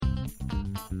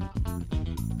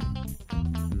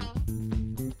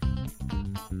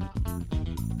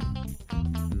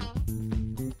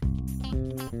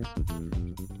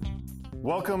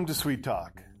Welcome to Sweet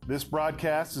Talk. This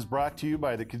broadcast is brought to you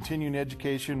by the Continuing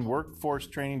Education Workforce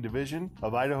Training Division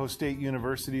of Idaho State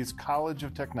University's College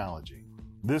of Technology.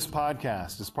 This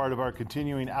podcast is part of our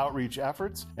continuing outreach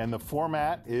efforts, and the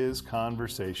format is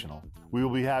conversational. We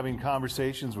will be having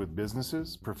conversations with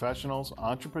businesses, professionals,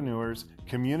 entrepreneurs,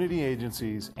 community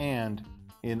agencies, and,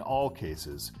 in all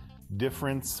cases,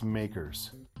 difference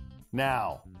makers.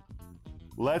 Now,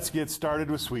 let's get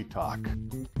started with Sweet Talk.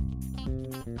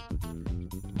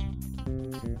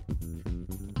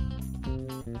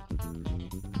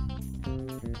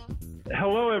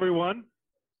 Hello, everyone.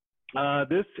 I'm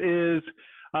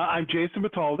Jason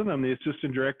Batalden. I'm the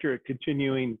Assistant Director at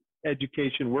Continuing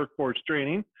Education Workforce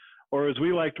Training, or as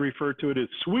we like to refer to it as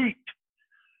SWEET.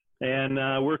 And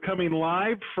we're coming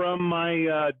live from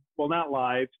my, well, not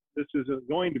live. This isn't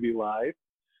going to be live,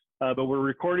 but we're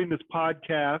recording this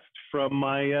podcast from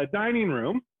my dining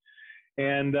room.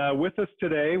 And with us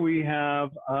today, we have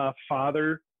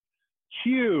Father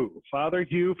Hugh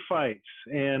Feist.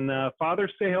 And Father,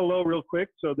 say hello real quick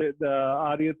so that the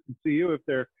audience can see you if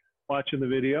they're watching the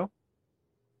video.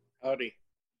 Howdy.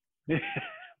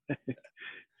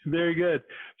 Very good.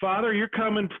 Father, you're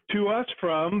coming to us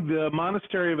from the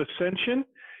Monastery of Ascension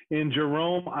in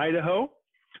Jerome, Idaho.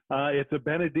 It's a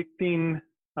Benedictine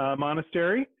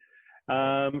monastery.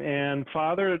 And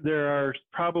Father, there are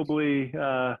probably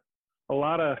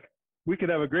we could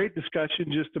have a great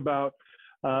discussion just about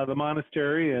the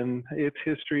monastery and its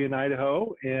history in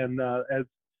Idaho. And as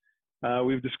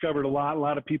we've discovered a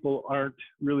lot of people aren't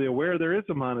really aware there is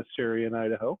a monastery in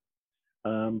Idaho.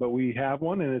 But we have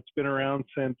one, and it's been around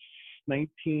since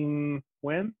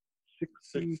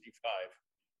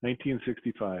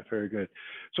 1965. Very good.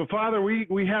 So, Father,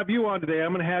 we have you on today.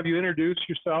 I'm going to have you introduce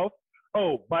yourself.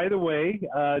 Oh, by the way,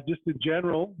 just in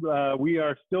general, we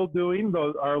are still doing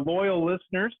our loyal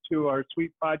listeners to our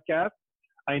Sweet podcast.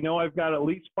 I know I've got at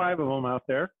least 5 of them out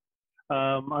there.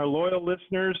 Our loyal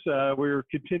listeners, we're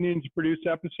continuing to produce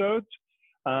episodes.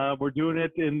 We're doing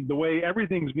it in the way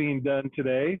everything's being done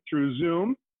today through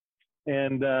Zoom.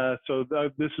 And so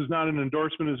this is not an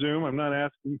endorsement of Zoom. I'm not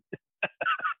asking.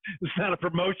 It's not a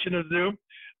promotion of Zoom,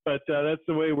 but that's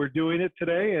the way we're doing it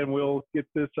today. And we'll get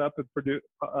this up and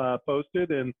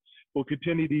posted, and we'll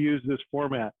continue to use this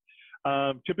format.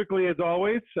 Typically, as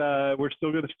always, we're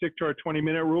still going to stick to our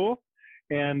 20-minute rule.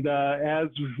 And as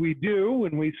we do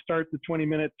when we start the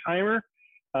 20-minute timer,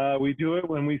 we do it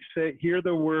when we hear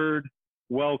the word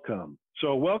welcome.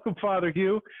 So welcome, Father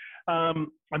Hugh.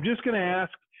 I'm just going to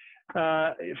ask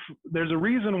if there's a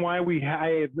reason why I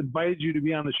have invited you to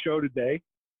be on the show today,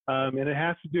 and it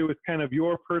has to do with kind of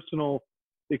your personal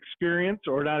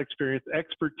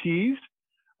expertise.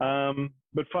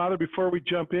 But Father, before we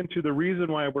jump into the reason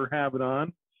why we're having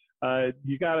on,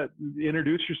 you got to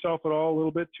introduce yourself at all a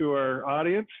little bit to our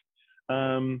audience,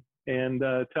 and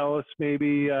tell us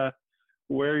maybe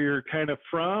where you're kind of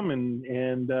from,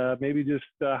 and maybe just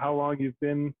how long you've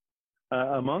been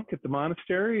a monk at the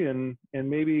monastery, and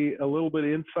maybe a little bit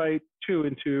of insight too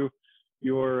into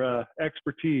your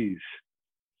expertise,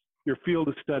 your field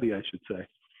of study, I should say.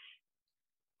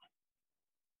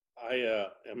 I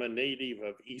am a native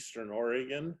of Eastern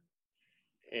Oregon,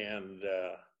 and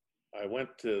I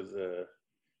went to the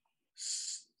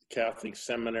Catholic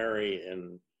Seminary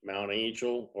in Mount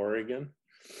Angel, Oregon,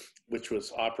 which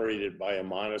was operated by a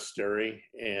monastery.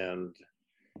 And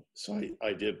so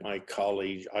I did my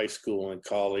high school and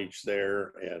college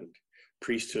there, and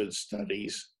priesthood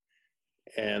studies.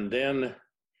 And then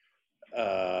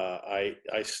I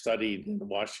studied in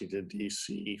Washington,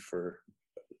 D.C. for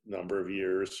a number of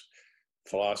years,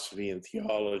 philosophy and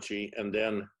theology, and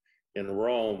then in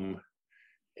Rome.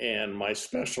 And my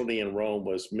specialty in Rome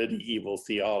was medieval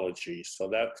theology. So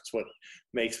that's what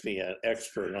makes me an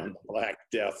expert on the Black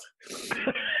Death.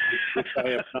 Which I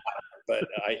am not, but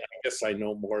I guess I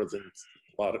know more than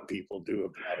a lot of people do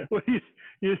about it. Well,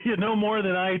 you know more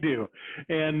than I do.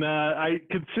 And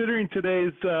considering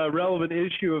today's relevant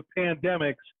issue of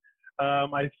pandemics,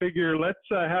 I figure let's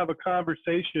have a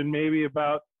conversation maybe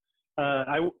about,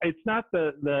 it's not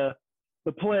the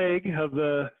plague of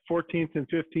the 14th and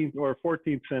 15th, or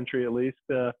 14th century at least,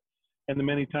 and the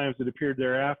many times it appeared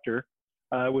thereafter,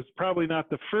 was probably not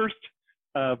the first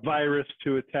virus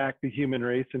to attack the human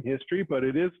race in history, but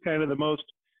it is kind of the most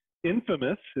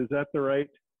infamous. Is that the right?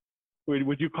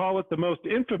 Would you call it the most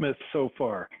infamous so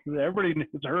far? Everybody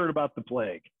has heard about the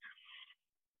plague.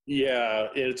 Yeah,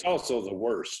 it's also the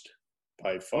worst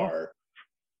by far. Oh.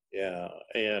 Yeah,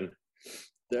 and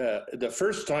the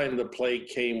first time the plague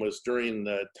came was during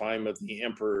the time of the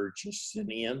Emperor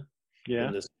Justinian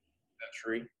in the 6th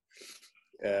century.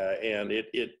 and it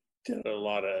did a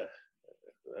lot of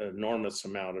enormous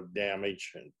amount of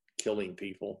damage and killing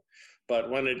people. But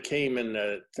when it came in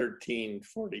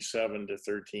 1347 to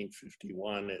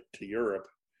 1351 to Europe,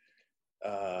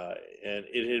 and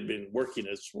it had been working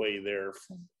its way there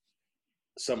from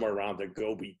somewhere around the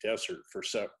Gobi Desert for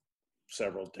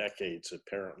several decades,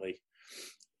 apparently.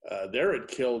 There it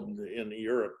killed in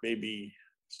Europe maybe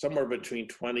somewhere between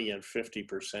 20 and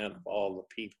 50% of all the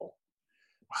people.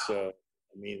 Wow. So,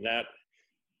 I mean, that,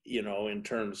 you know, in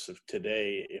terms of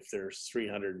today, if there's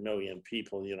 300 million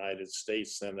people in the United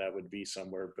States, then that would be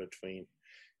somewhere between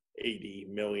 80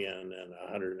 million and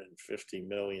 150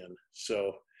 million.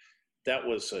 So that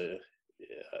was the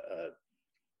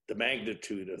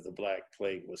magnitude of the Black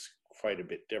Plague was quite a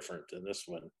bit different than this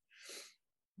one.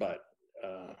 But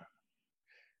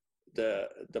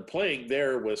the plague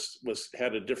there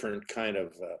had a different kind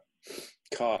of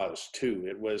cause too.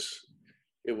 It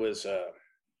was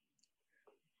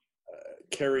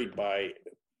carried by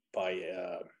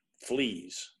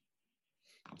fleas,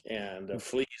 and the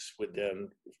fleas would then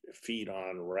feed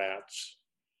on rats,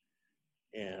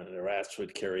 and the rats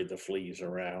would carry the fleas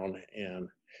around, and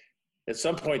at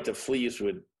some point the fleas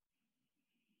would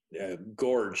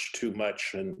gorge too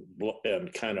much and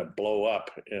kind of blow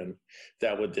up, and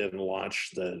that would then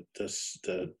launch the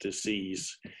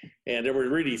disease. And there were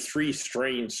really 3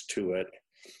 strains to it.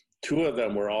 2 of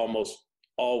them were almost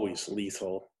always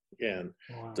lethal, and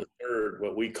wow. The third,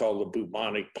 what we call the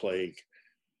bubonic plague,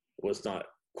 was not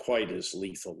quite as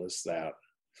lethal as that.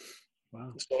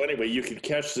 Wow. So anyway, you could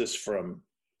catch this from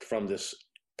this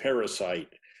parasite,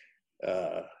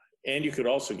 and you could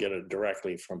also get it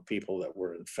directly from people that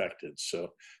were infected.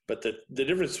 So, but the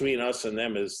difference between us and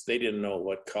them is they didn't know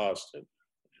what caused it,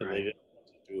 and right. They didn't know what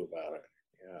to do about it.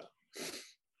 Yeah.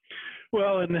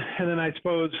 Well, and then I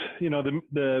suppose, you know,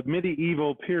 the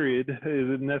medieval period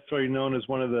isn't necessarily known as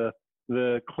one of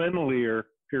the cleanlier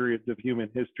periods of human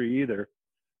history either.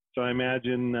 So I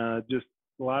imagine just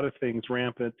a lot of things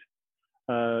rampant,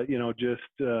 you know, just,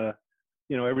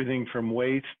 you know, everything from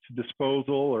waste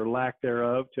disposal or lack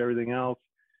thereof to everything else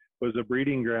was a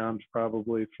breeding ground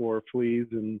probably for fleas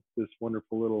and this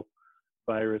wonderful little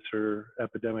virus or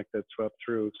epidemic that swept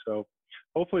through. So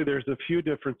hopefully there's a few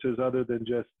differences other than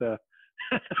just the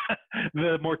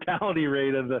mortality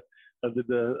rate of the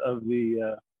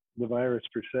virus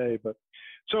per se. But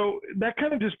so that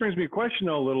kind of just brings me a question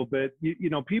though, a little bit. You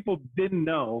know, people didn't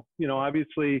know. You know,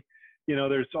 obviously, you know,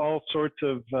 there's all sorts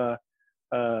of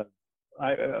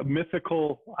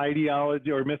mythical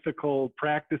ideology or mythical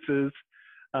practices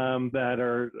that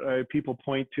are people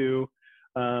point to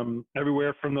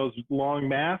everywhere from those long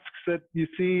masks that you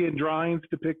see in drawings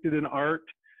depicted in art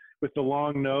with the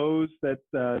long nose that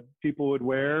people would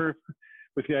wear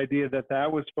with the idea that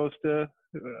that was supposed to,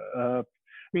 I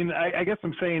mean, I guess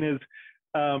I'm saying is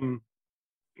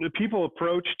people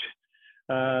approached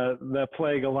the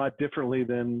plague a lot differently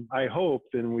than I hope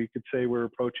than we could say we're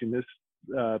approaching this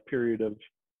period of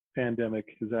pandemic.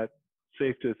 Is that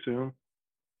safe to assume?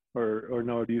 Or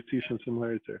no, do you see some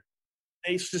similarities there?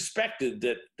 They suspected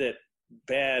that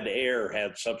bad air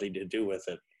had something to do with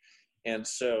it. And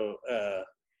so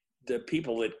the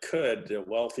people that could, the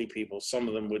wealthy people, some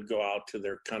of them would go out to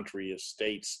their country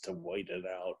estates to wait it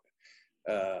out,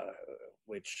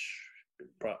 which,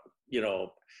 you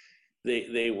know,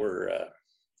 they were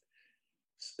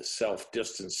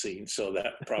self-distancing, so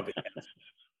that probably had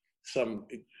some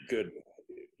good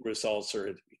results, or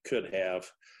it could have.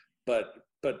 But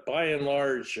by and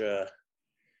large, and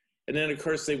then of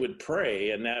course they would pray,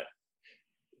 and that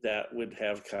would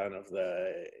have kind of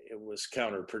it was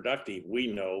counterproductive, we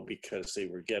know, because they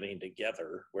were getting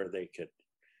together where they could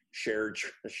share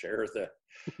the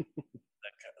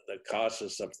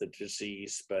causes of the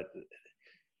disease. But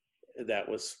that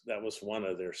was one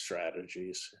of their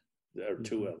strategies, or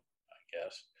 2 of them, I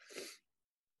guess.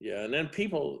 Yeah, and then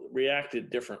people reacted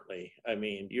differently. I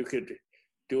mean, you could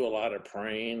do a lot of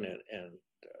praying and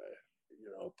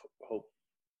you know, hope,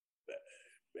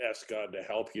 ask God to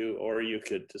help you, or you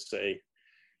could just say,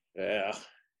 yeah,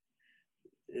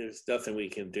 there's nothing we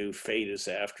can do. Fate is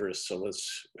after us, so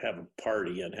let's have a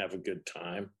party and have a good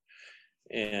time.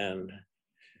 And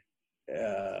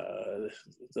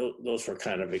those were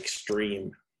kind of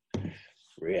extreme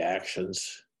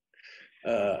reactions.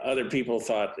 Other people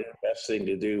thought the best thing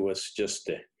to do was just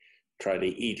to try to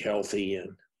eat healthy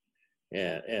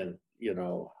and you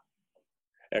know,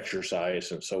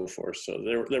 exercise and so forth. So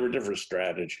there were different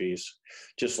strategies,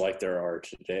 just like there are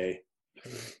today.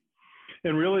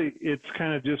 And really, it's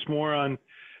kind of just more on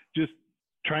just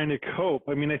trying to cope.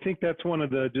 I mean, I think that's one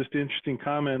of the just interesting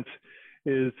comments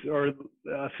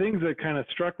things that kind of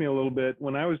struck me a little bit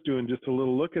when I was doing just a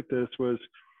little look at this was,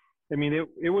 I mean,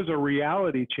 it was a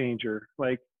reality changer.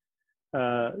 Like,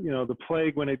 the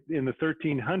plague in the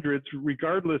 1300s,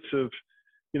 regardless of,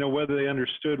 whether they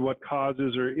understood what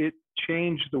causes, or it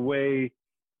changed the way,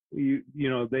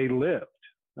 they lived,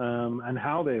 and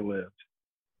how they lived.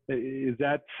 Is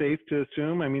that safe to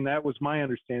assume? I mean, that was my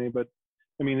understanding, but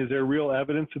I mean, is there real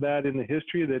evidence of that in the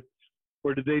history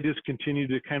or did they just continue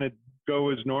to kind of go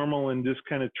as normal and just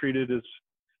kind of treat it as,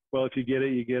 well, if you get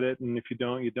it, you get it, and if you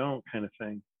don't, you don't, kind of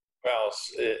thing? Well,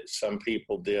 some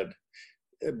people did,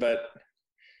 but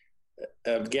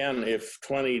again, if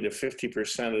 20 to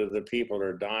 50% of the people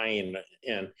are dying,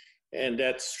 and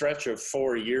that stretch of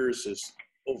 4 years is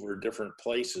over different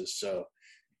places, so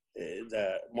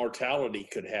the mortality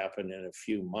could happen in a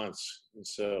few months. And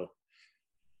so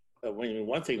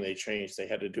one thing they changed, they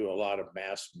had to do a lot of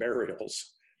mass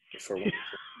burials for it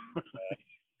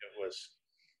was,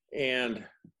 and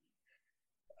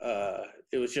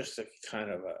it was just a kind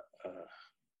of a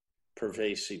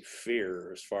pervasive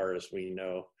fear as far as we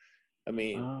know. I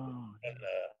mean,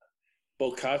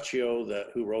 Boccaccio,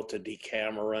 who wrote the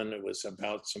Decameron, it was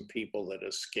about some people that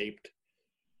escaped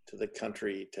to the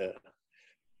country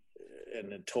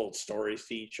and then told stories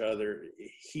to each other.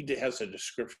 He has a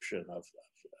description of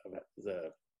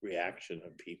the reaction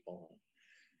of people.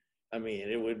 I mean,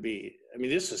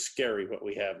 this is scary what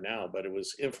we have now, but it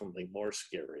was infinitely more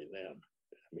scary then.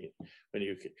 I mean,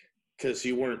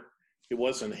 it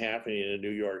wasn't happening in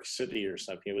New York City or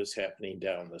something. It was happening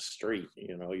down the street.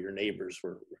 Your neighbors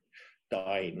were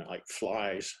dying like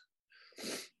flies.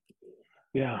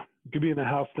 Yeah, it could be in the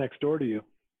house next door to you.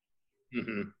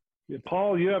 Mm-hmm. Yeah,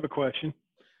 Paul, you have a question.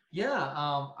 Yeah,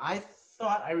 I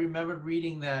thought I remembered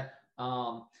reading that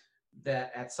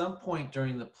that at some point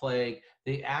during the plague,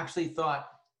 they actually thought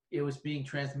it was being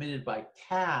transmitted by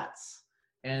cats,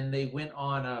 and they went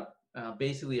on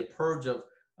basically a purge of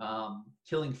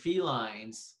killing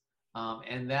felines,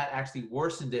 and that actually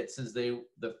worsened it since the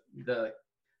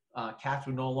cats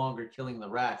were no longer killing the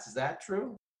rats. Is that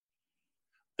true?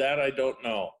 That I don't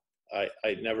know.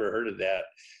 I never heard of that.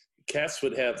 Cats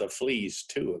would have the fleas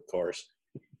too, of course,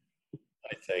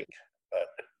 I think.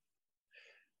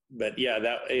 But yeah,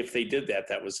 that if they did that,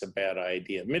 that was a bad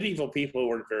idea. Medieval people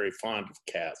weren't very fond of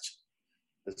cats.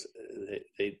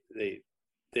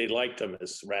 They liked them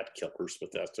as rat killers,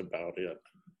 but that's about it.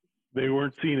 They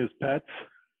weren't seen as pets,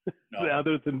 no.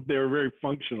 Other than they were very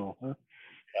functional, huh?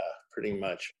 Pretty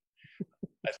much.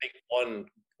 I think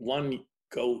one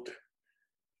goat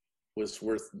was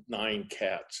worth 9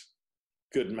 cats.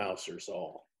 Good mousers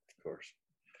all, of course.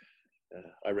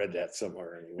 I read that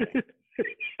somewhere anyway.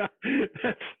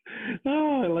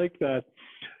 I like that.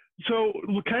 So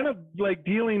kind of like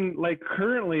dealing like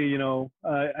currently,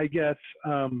 I guess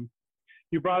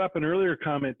you brought up an earlier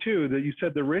comment too, that you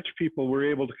said the rich people were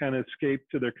able to kind of escape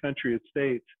to their country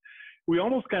estates. We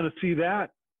almost kind of see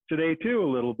that today too, a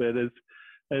little bit, as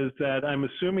that I'm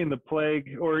assuming the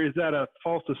plague, or is that a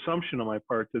false assumption on my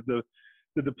part, that the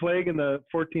plague in the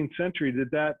 14th century,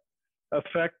 did that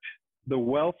affect the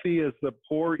wealthy as the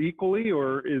poor equally,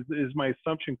 or is my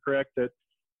assumption correct that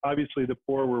obviously the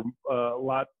poor were a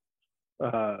lot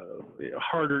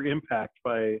harder impact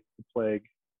by the plague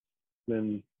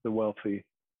than the wealthy?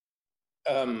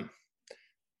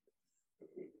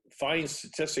 Fine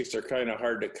statistics are kind of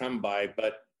hard to come by,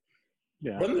 but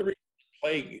yeah. One of the reasons the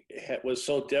plague was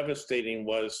so devastating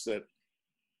was that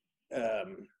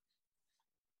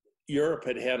Europe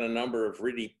had a number of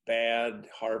really bad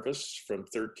harvests from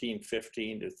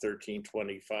 1315 to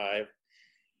 1325,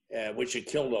 which had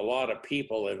killed a lot of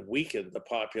people and weakened the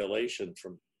population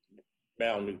from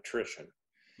malnutrition.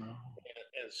 Oh.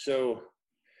 And so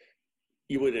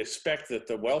you would expect that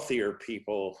the wealthier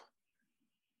people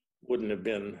wouldn't have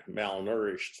been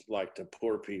malnourished like the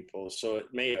poor people. So it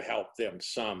may have helped them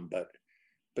some, but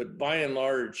by and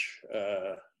large,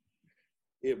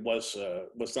 it was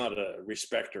not a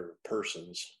respecter of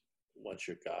persons once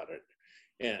you got it.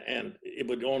 And it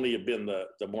would only have been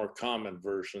the more common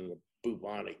version, the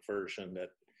bubonic version,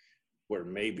 where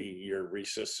maybe your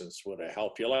resistance would have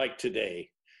helped you, like today,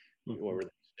 where they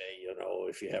say,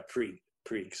 if you have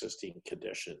pre-existing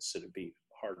conditions, it'd be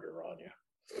harder on you.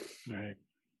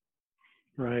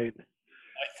 Right.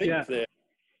 I think that the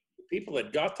people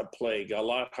that got the plague, a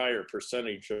lot higher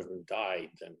percentage of them died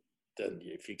than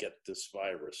if you get this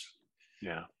virus.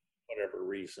 Yeah. Whatever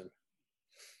reason.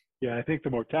 Yeah, I think the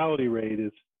mortality rate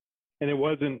is, and it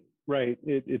wasn't right.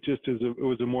 It just is. It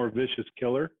was a more vicious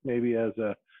killer, maybe as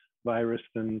a virus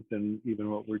than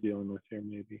even what we're dealing with here,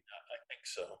 maybe. I think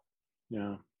so.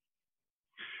 Yeah.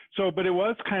 But it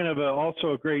was kind of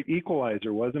also a great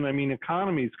equalizer, wasn't it? I mean,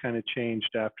 economies kind of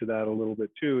changed after that a little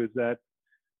bit too. Is that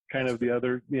kind of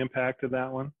the impact of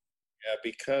that one? Yeah,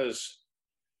 because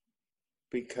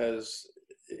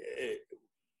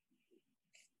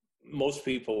most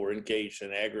people were engaged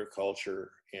in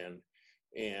agriculture, and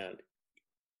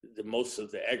most of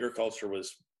the agriculture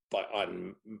was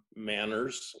on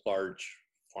manors, large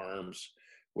farms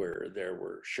where there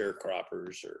were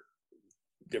sharecroppers or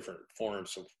different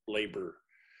forms of labor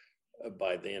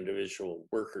by the individual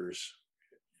workers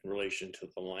in relation to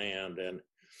the land. And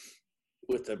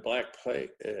with the Black Plague,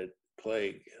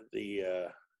 the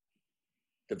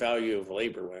value of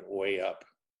labor went way up.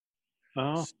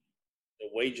 Oh. The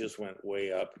wages went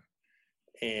way up.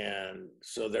 And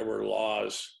so there were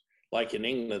laws, like in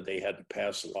England, they had to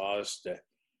pass laws to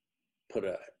put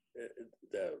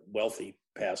the wealthy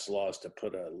passed laws to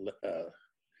put a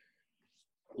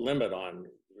limit on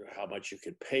how much you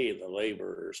could pay the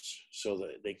laborers so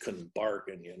that they couldn't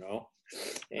bargain,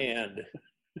 and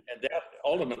that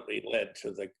ultimately led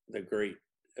to the great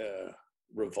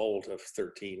revolt of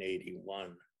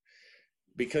 1381,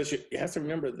 because you have to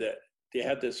remember that they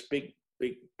had this big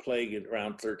plague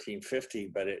around 1350,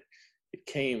 but it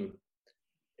came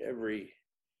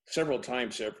several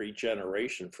times every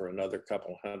generation for another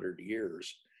couple hundred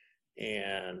years,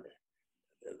 and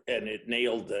it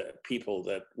nailed the people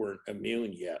that weren't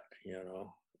immune yet,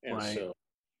 and right. So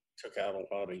took out a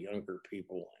lot of younger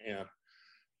people, and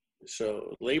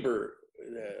so labor,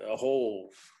 a whole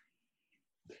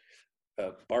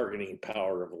bargaining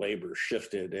power of labor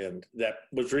shifted, and that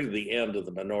was really the end of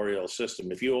the manorial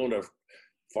system. If you owned a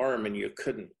farm and you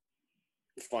couldn't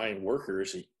find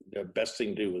workers, the best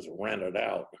thing to do was rent it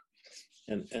out,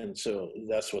 and so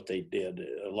that's what they did.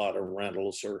 A lot of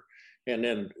rentals, and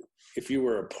then if you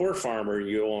were a poor farmer,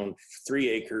 you owned 3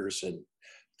 acres and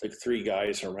the 3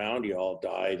 guys around you all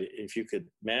died. If you could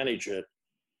manage it,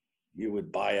 you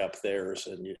would buy up theirs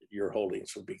and your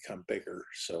holdings would become bigger.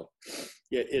 So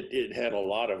it had a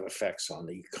lot of effects on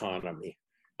the economy.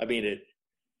 I mean,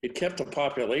 it kept the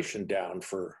population down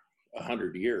for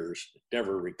 100 years. It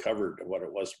never recovered to what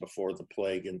it was before the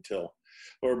plague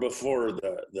before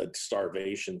the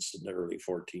starvations in the early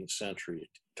 14th century. It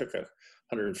took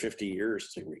 150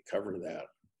 years to recover that.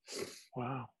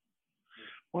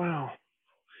 Wow.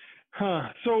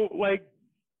 Huh. So like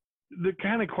the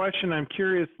kind of question I'm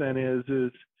curious then is,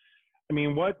 I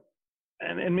mean,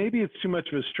 and maybe it's too much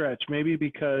of a stretch, maybe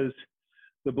because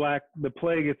the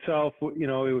plague itself, it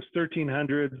was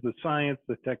 1300s, the science,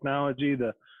 the technology,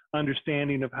 the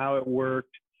understanding of how it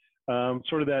worked,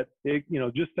 sort of that,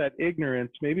 just that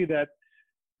ignorance, maybe that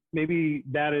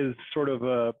is sort of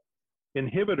a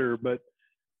inhibitor, but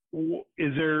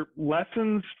is there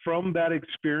lessons from that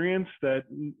experience that,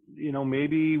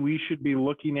 maybe we should be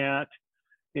looking at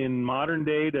in modern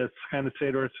day to kind of say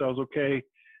to ourselves, okay,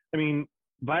 I mean,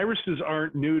 viruses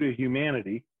aren't new to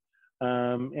humanity.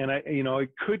 And it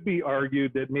could be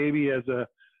argued that maybe as a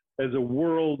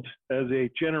world, as a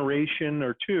generation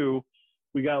or two,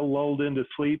 we got lulled into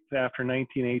sleep after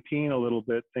 1918 a little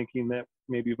bit, thinking that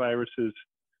maybe viruses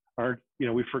aren't,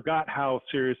 we forgot how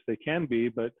serious they can be.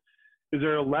 But is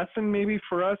there a lesson maybe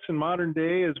for us in modern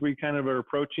day as we kind of are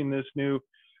approaching this new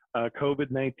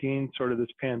COVID-19, sort of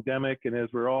this pandemic, and as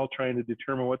we're all trying to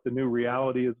determine what the new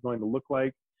reality is going to look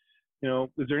like?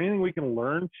 Is there anything we can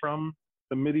learn from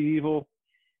the medieval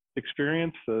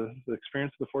experience, the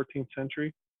experience of the 14th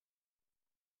century?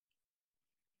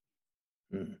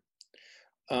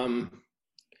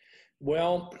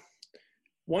 Well,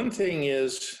 one thing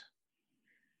is,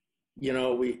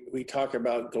 we talk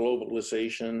about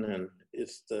globalization, and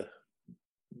it's the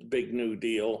big New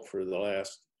Deal for the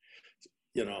last,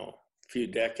 few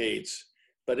decades,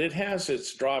 but it has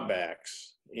its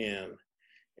drawbacks, and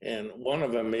one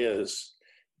of them is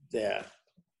that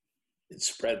it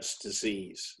spreads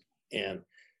disease, and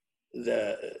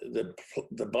the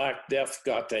Black Death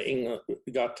got to England,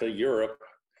 got to Europe.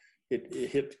 It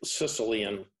hit Sicily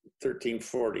in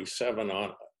 1347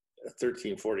 on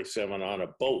a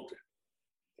boat,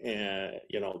 and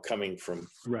coming from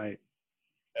right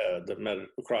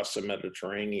across the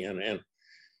Mediterranean, and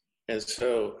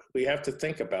so we have to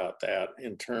think about that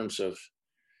in terms of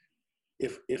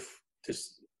if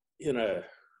this, in a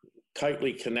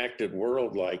tightly connected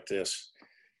world like this,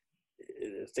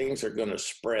 things are going to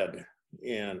spread.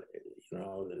 And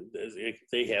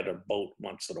they had a boat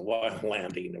once in a while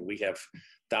landing, and we have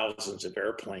thousands of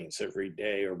airplanes every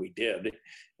day, or we did,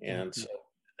 and so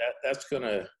that's going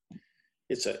to.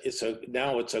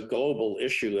 Now it's a global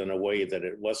issue in a way that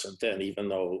it wasn't then, even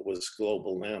though it was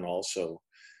global then also.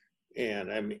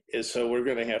 And I mean, so we're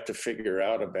going to have to figure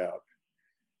out about,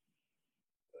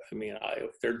 I mean,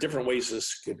 there are different ways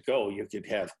this could go. You could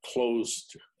have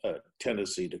closed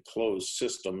tendency to close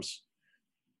systems,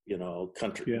 you know,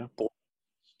 country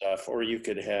stuff, or you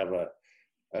could have a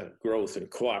growth and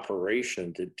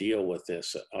cooperation to deal with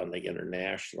this on the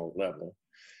international level.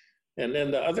 And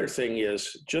then the other thing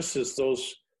is, just as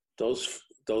those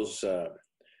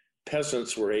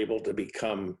peasants were able to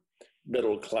become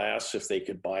middle class if they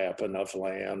could buy up enough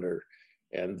land,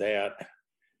 and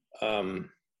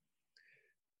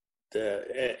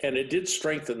it did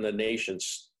strengthen the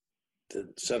nation's the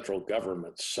central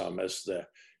government some as the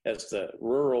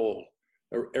rural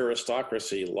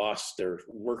aristocracy lost their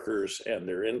workers and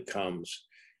their incomes,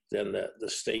 then the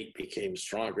state became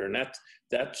stronger. And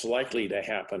that's likely to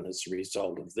happen as a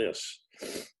result of this.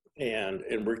 And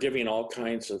we're giving all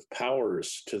kinds of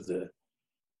powers to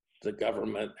the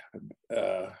government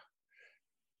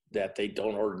that they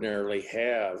don't ordinarily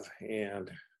have. And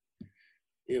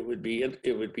it would be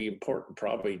important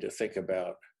probably to think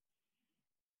about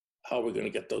how we're going to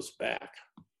get those back.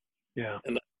 Yeah.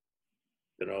 And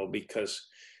you know, because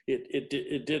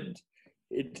it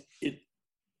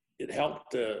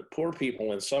helped the poor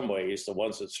people in some ways, the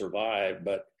ones that survived,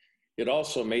 but it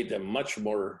also made them much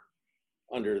more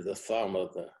under the thumb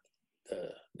of the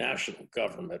national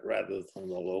government rather than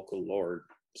the local lord.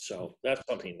 So that's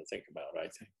something to think about, I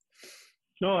think.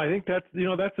 No, I think that's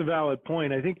a valid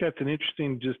point. I think that's an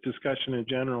interesting just discussion in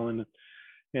general, and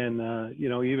you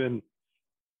know, even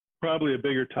probably a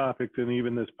bigger topic than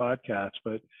even this podcast,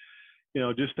 but you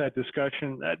know, just that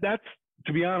discussion. That's,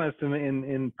 to be honest,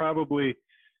 and probably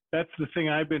that's the thing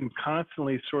I've been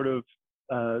constantly sort of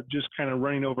just kind of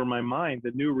running over my mind.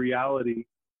 The new reality.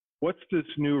 What's this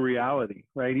new reality,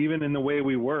 right? Even in the way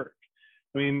we work.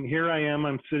 I mean, here I am.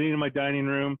 I'm sitting in my dining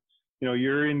room. You know,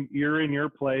 you're in your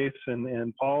place,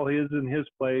 and Paul is in his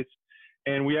place,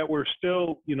 and yet we're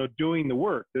still, you know, doing the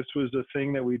work. This was a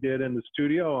thing that we did in the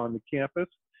studio on the campus,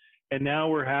 and now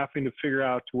we're having to figure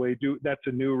out a way to do. That's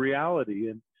a new reality,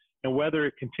 and whether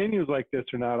it continues like this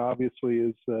or not, obviously,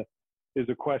 is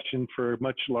a question for a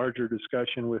much larger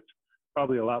discussion with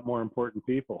probably a lot more important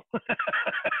people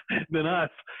than us.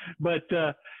 But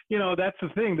you know, that's the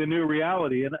thing, the new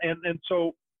reality, and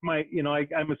so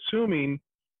I'm assuming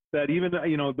that even,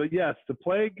 you know, but yes, the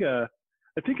plague, I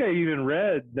think I even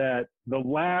read that the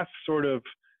last sort of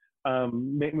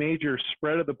major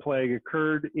spread of the plague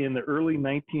occurred in the early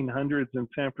 1900s in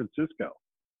San Francisco.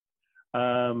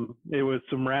 It was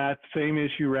some rats, same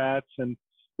issue rats,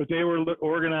 but they were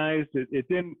organized. It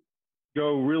didn't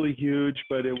go really huge,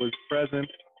 but it was present.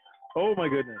 Oh my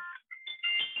goodness.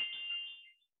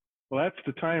 Well, that's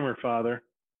the timer, Father.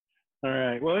 All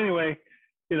right. Well, anyway,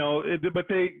 you know, but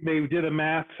they did a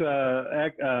mass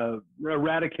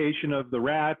eradication of the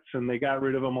rats, and they got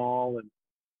rid of them all. And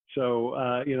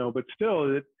so, you know, but still,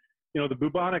 you know, the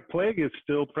bubonic plague is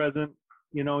still present,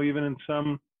 you know, even in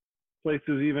some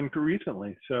places, even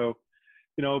recently. So,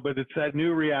 you know, but it's that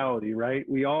new reality, right?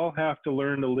 We all have to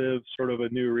learn to live sort of a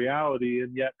new reality,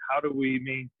 and yet how do we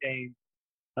maintain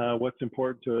what's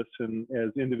important to us and as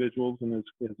individuals and as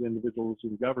individuals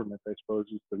in government, I suppose,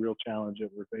 is the real challenge that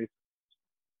we're facing.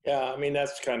 Yeah, I mean,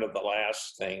 that's kind of the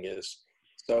last thing is,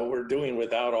 so we're doing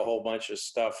without a whole bunch of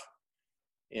stuff.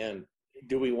 And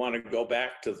do we want to go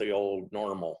back to the old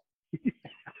normal?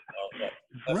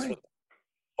 That's right. What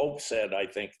Hope said, I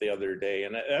think, the other day.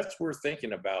 And that's worth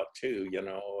thinking about too, you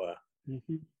know.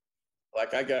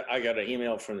 Like I got an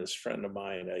email from this friend of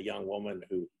mine, a young woman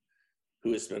who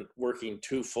has been working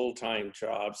 2 full-time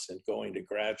jobs and going to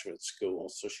graduate school.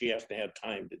 So she hasn't had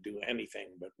time to do anything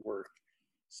but work,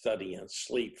 study, and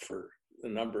sleep for a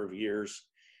number of years.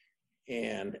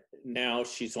 And now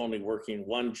she's only working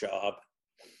 1 job.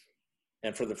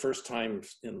 And for the first time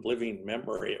in living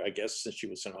memory, I guess since she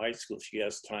was in high school, she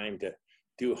has time to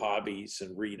do hobbies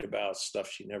and read about stuff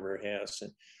she never has.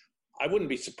 And I wouldn't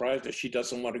be surprised if she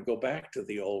doesn't want to go back to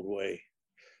the old way.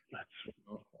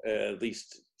 At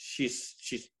least she's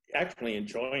actually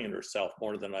enjoying herself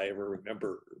more than I ever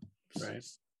remember. Right.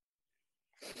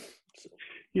 So.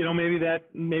 You know, maybe that's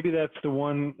the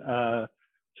one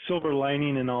silver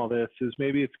lining in all this is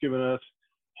maybe it's given us,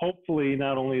 hopefully,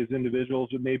 not only as individuals,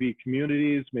 but maybe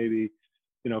communities, maybe,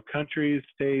 you know, countries,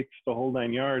 states, the whole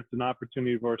 9 yards, an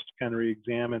opportunity for us to kind of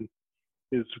re-examine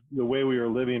is the way we were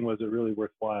living, was it really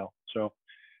worthwhile? So,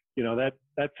 you know,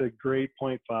 that's a great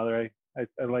point, Father.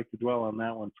 I'd like to dwell on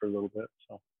that one for a little bit.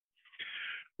 So,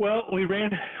 well, we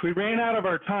ran out of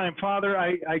our time, Father.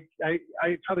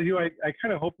 Father Hugh, I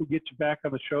kind of hope we get you back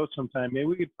on the show sometime. Maybe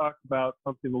we could talk about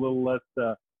something a little less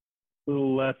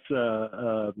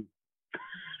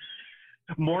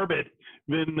morbid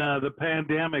than the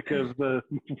pandemic of the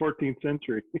 14th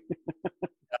century. That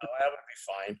would be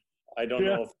fine. I don't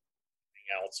know if anything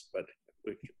else, but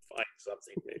we could find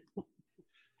something maybe.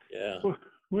 Yeah.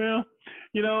 Well,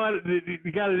 you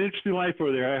got an interesting life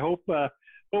over there. I hope that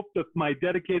my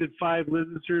dedicated 5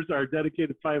 listeners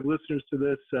to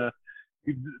this,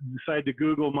 you decide to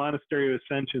Google Monastery of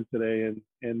Ascension today,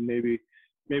 and maybe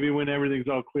when everything's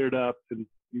all cleared up and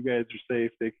you guys are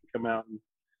safe, they can come out and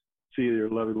see your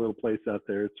lovely little place out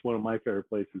there. It's one of my favorite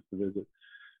places to visit.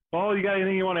 Paul, you got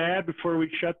anything you want to add before we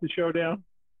shut the show down?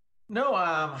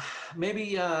 No,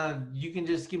 maybe you can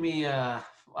just give me a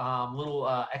little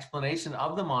explanation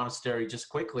of the monastery just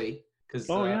quickly, because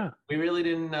we really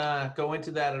didn't go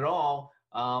into that at all.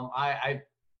 I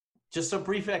just a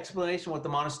brief explanation what the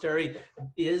monastery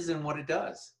is and what it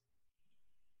does.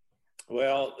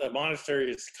 Well, the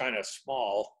monastery is kind of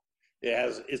small. It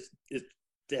has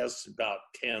about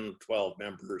 10, 12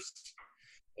 members,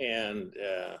 and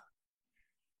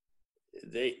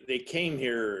they came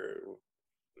here.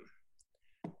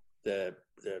 The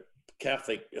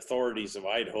Catholic authorities of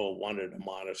Idaho wanted a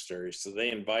monastery, so they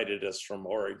invited us from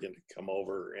Oregon to come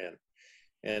over,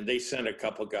 and they sent a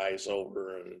couple guys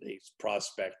over, and they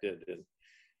prospected,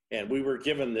 and we were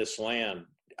given this land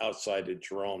outside of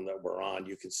Jerome that we're on.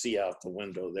 You can see out the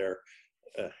window there.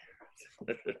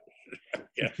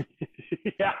 Yeah.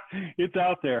 Yeah, it's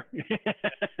out there.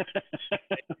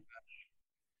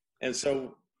 And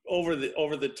so over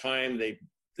the time they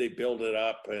build it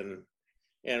up,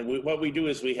 and what we do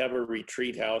is we have a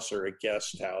retreat house or a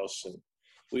guest house, and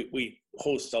we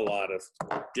host a lot of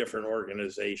different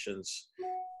organizations.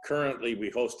 Currently, we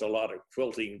host a lot of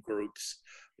quilting groups.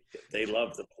 They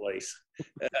love the place.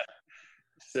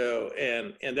 So,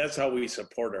 and that's how we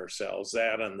support ourselves,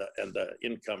 that and the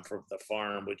income from the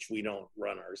farm, which we don't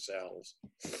run ourselves.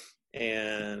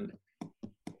 And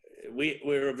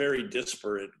we're a very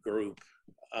disparate group.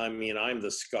 I mean, I'm the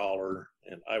scholar,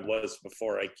 and I was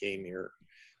before I came here.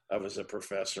 I was a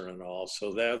professor and all.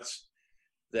 So that's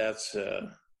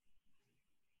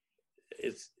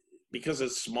it's because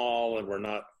it's small and we're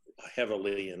not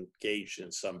heavily engaged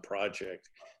in some project.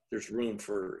 There's room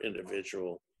for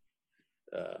individual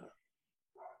efforts.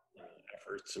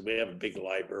 So we have a big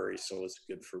library, so it's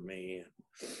good for me.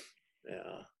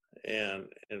 And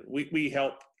we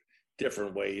help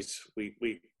different ways. We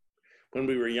when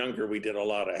we were younger, we did a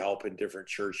lot of help in different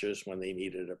churches when they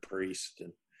needed a priest,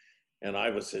 and I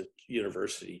was a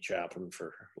university chaplain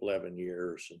for 11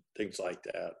 years and things like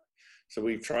that. So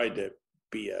we've tried to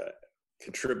be a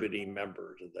contributing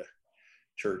member to the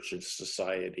church and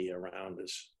society around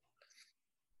us.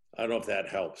 I don't know if that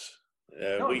helps.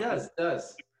 No, it does. Pray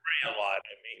a lot.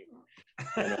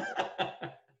 I mean,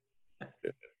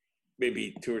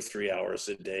 maybe 2 or 3 hours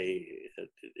a day at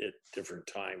different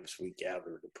times we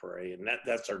gather to pray, and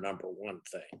that's our number one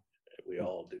thing. We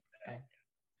all do that. Okay.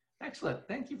 Excellent.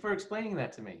 Thank you for explaining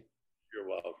that to me. You're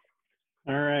welcome.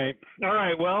 All right.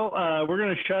 Well, we're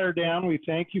going to shut her down. We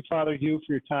thank you, Father Hugh,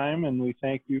 for your time, and we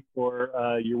thank you for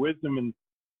your wisdom and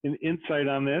insight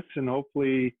on this. And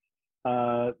hopefully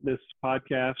this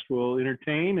podcast will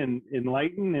entertain and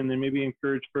enlighten, and then maybe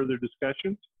encourage further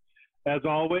discussions. As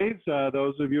always,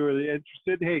 those of you who are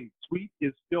interested, hey, Sweet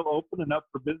is still open and up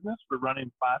for business. We're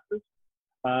running classes.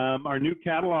 Our new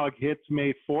catalog hits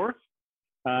May 4th.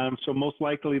 So most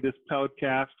likely this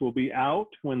podcast will be out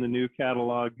when the new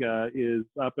catalog is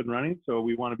up and running. So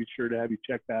we want to be sure to have you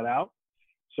check that out.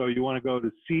 So you want to go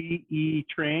to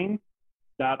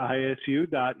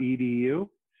cetrain.isu.edu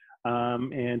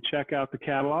and check out the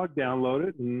catalog, download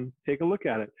it, and take a look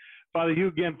at it. Father Hugh,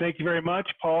 again, thank you very much.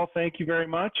 Paul, thank you very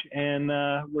much. And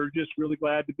we're just really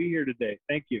glad to be here today.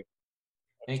 Thank you.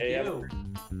 Thank you.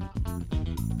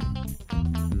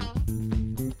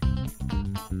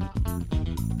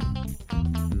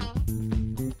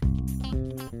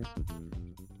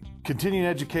 Continuing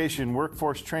Education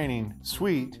Workforce Training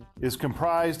Suite is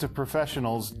comprised of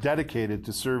professionals dedicated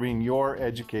to serving your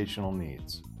educational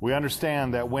needs. We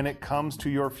understand that when it comes to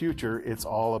your future, it's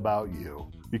all about you.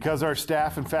 Because our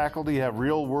staff and faculty have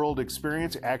real-world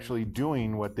experience actually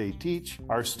doing what they teach,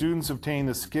 our students obtain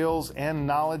the skills and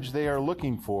knowledge they are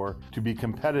looking for to be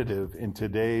competitive in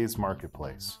today's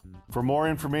marketplace. For more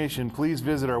information, please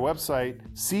visit our website,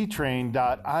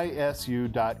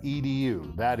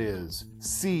 cetrain.isu.edu. That is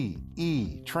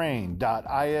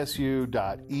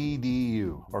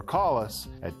cetrain.isu.edu. Or call us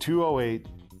at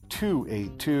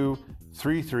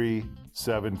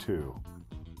 208-282-3372.